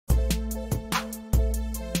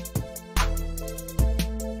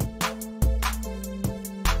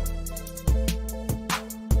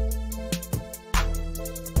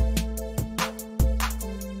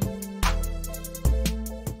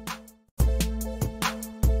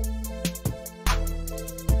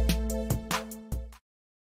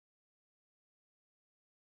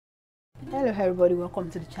Hello everybody, welcome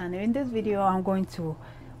to the channel. In this video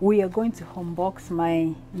we are going to unbox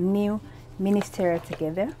my new mini stirrer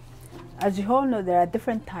together. As you all know, there are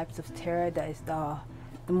different types of stirrer. That is the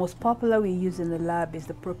most popular we use in the lab is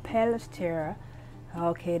the propeller stirrer.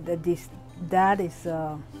 Okay, that is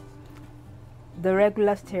the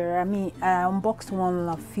regular stirrer. I unboxed one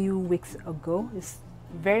a few weeks ago. It's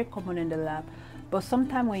very common in the lab, but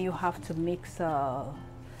sometimes when you have to mix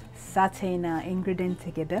certain ingredient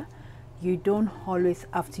together, you don't always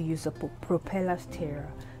have to use a propeller stirrer.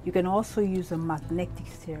 You can also use a magnetic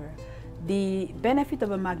stirrer. The benefit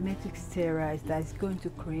of a magnetic stirrer is that it's going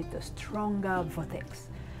to create a stronger vortex.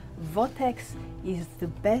 Vortex is the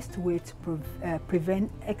best way to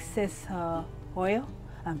prevent excess oil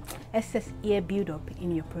and excess air buildup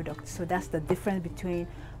in your product. So that's the difference between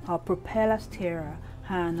a propeller stirrer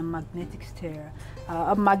and a magnetic stirrer.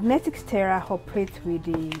 A magnetic stirrer operates with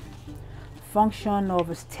the function of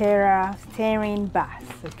a stirring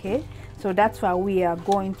bath. Okay, so that's why we are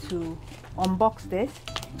going to unbox this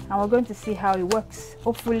and we're going to see how it works.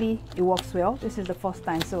 Hopefully it works well. This is the first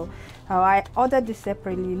time, so I ordered this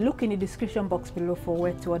separately. Look in the description box below for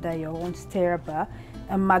where to order your own stirrer bar.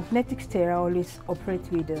 A magnetic stirrer always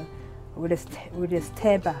operates with a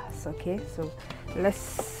stir bath. Okay, so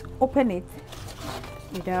let's open it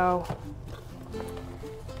without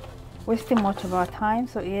wasting much of our time.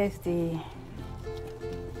 So here's the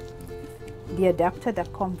adapter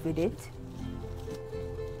that comes with it.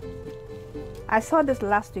 I saw this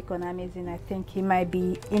last week on Amazon. I think it might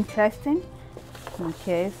be interesting.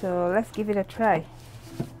 Okay, so let's give it a try.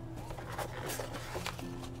 It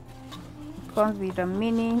comes with a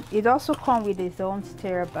mini. It also comes with its own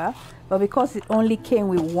stirrer bar, but because it only came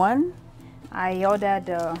with one, I ordered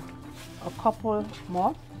a couple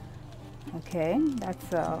more. Okay,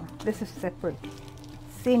 this is separate.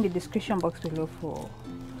 See in the description box below for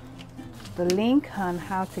the link on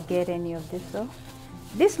how to get any of this. So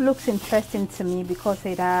this looks interesting to me because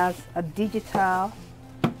it has a digital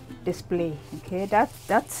display. Okay, that's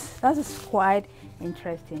quite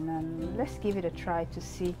interesting, and let's give it a try to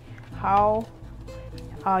see how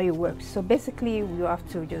it works. So basically you have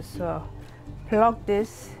to just plug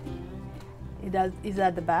this. It's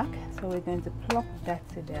at the back, so we're going to plug that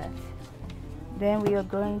to that. Then we are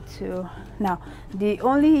going to, now the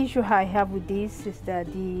only issue I have with this is that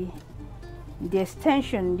the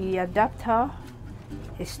extension, the adapter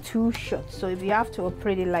is too short. So if you have to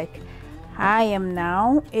operate it like I am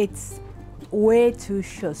now, it's way too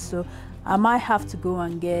short. So I might have to go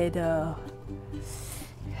and get an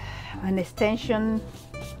extension,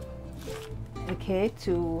 okay,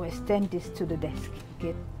 to extend this to the desk.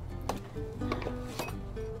 Okay.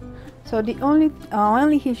 So the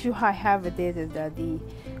only issue I have with this is that the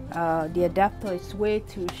adapter is way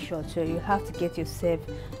too short, so you have to get yourself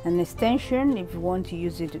an extension if you want to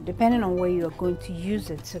use it, depending on where you are going to use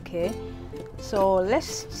it. Okay, so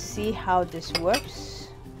let's see how this works.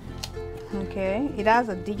 Okay, it has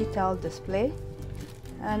a digital display,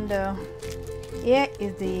 and here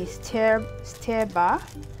is the stir bar.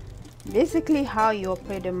 Basically how you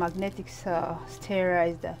operate a magnetic stirrer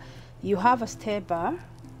is that you have a stir bar.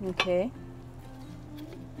 Okay,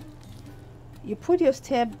 you put your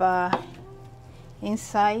stir bar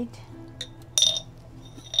inside.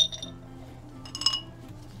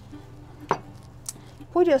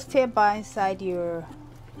 Put your stir bar inside your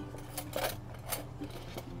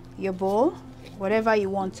bowl, whatever you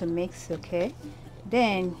want to mix. Okay,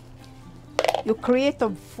 then you create a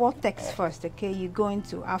vortex first. Okay, you're going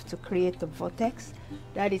to have to create a vortex.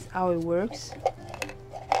 That is how it works.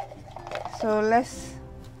 So let's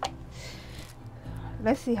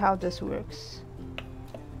see how this works.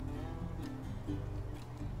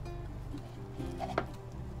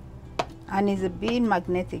 And it's a bit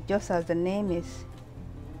magnetic, just as the name is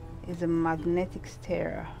a magnetic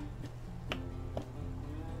stirrer.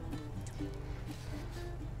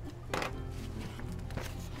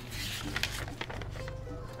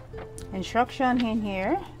 Instruction in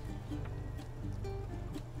here.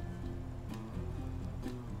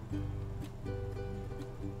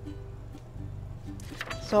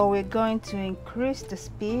 So we're going to increase the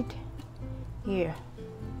speed here.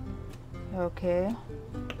 Okay,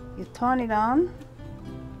 you turn it on.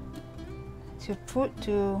 To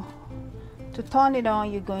turn it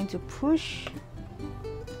on, you're going to push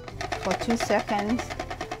for 2 seconds,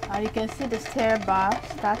 and you can see the stir bar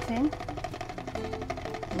starting.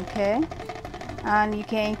 Okay, and you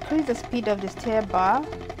can increase the speed of the stir bar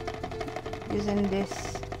using this.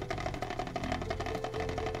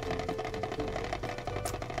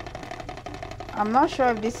 I'm not sure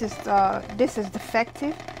if this is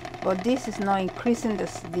defective, but this is not increasing the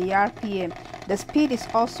RPM. The speed is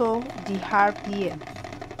also the RPM,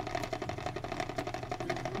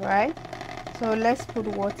 right? So let's put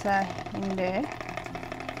water in there.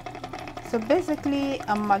 So basically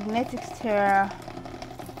a magnetic stirrer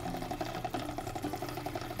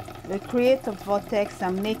will create a vortex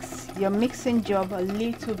and makes your mixing job a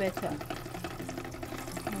little better.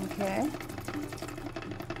 Okay,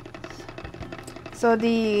 so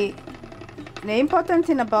the important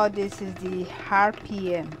thing about this is the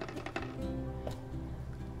RPM.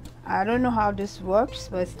 I don't know how this works,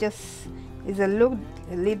 but it's a little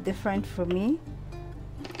different for me.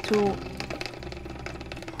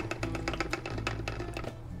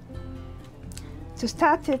 To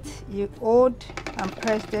start it, you hold and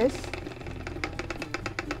press this.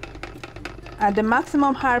 At the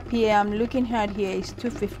maximum RPM I'm looking at here is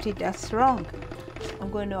 250. That's wrong.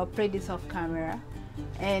 I'm going to operate this off camera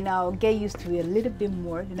and I'll get used to it a little bit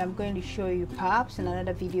more, and I'm going to show you perhaps in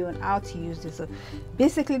another video on how to use this. So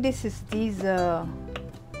basically this is these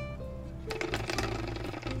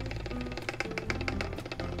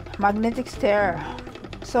magnetic stirrer.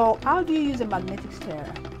 So how do you use a magnetic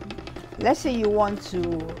stirrer? Let's say you want to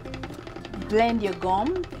blend your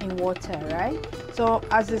gum in water, right? So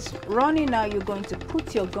as it's running now, you're going to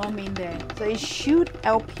put your gum in there. So it should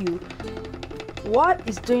help you. What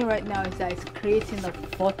it's doing right now is that it's creating a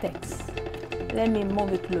vortex. Let me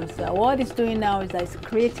move it closer. What it's doing now is that it's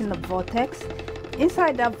creating a vortex.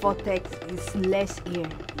 Inside that vortex is less air.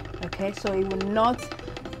 Okay, so it will not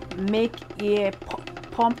make air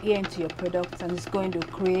pump air into your product, and it's going to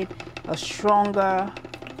create a stronger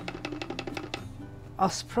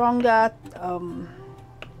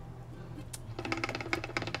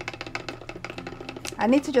I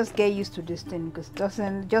need to just get used to this thing because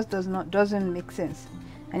doesn't make sense.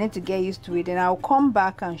 I need to get used to it, and I'll come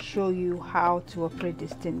back and show you how to operate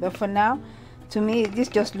this thing. But for now, to me this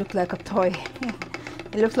just looks like a toy.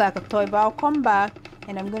 It looks like a toy, but I'll come back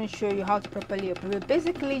and I'm going to show you how to properly operate it.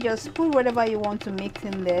 Basically just put whatever you want to mix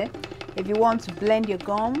in there. If you want to blend your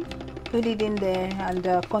gum, put it in there and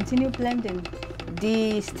continue blending.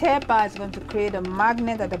 The stir bar is going to create a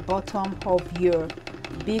magnet at the bottom of your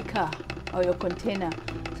beaker or your container.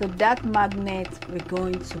 So that magnet is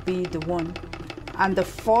going to be the one, and the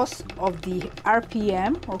force of the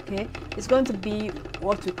RPM, okay, is going to be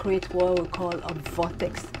what we create what we call a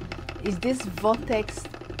vortex. Is this vortex,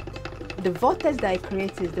 the vortex that I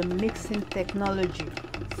create is the mixing technology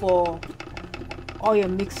for all your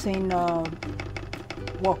mixing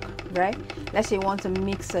work, right? Let's say you want to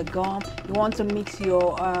mix a gum, you want to mix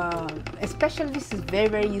your especially this is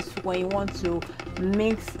very useful when you want to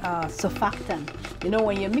mix surfactant. You know,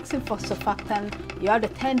 when you're mixing for surfactant, you have the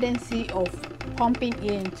tendency of pumping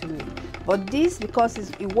air into it, but this, because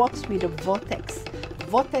it works with a vortex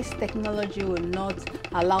technology, will not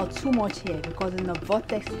allow too much air, because in a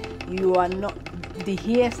vortex you are not, the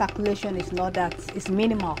air circulation is not that, it's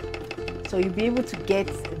minimal, so you'll be able to get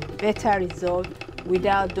better result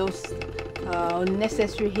without those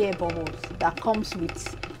unnecessary air bubbles that comes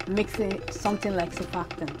with mixing something like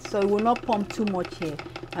surfactant. So it will not pump too much air,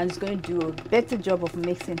 and it's going to do a better job of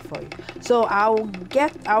mixing for you. So I'll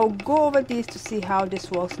go over this to see how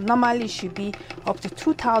this works. Normally it should be up to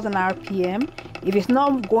 2000 RPM. If it's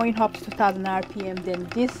not going up to 2000 RPM, then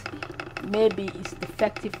this maybe is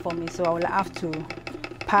defective for me, so I will have to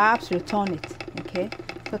perhaps return it. Okay,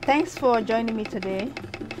 so thanks for joining me today.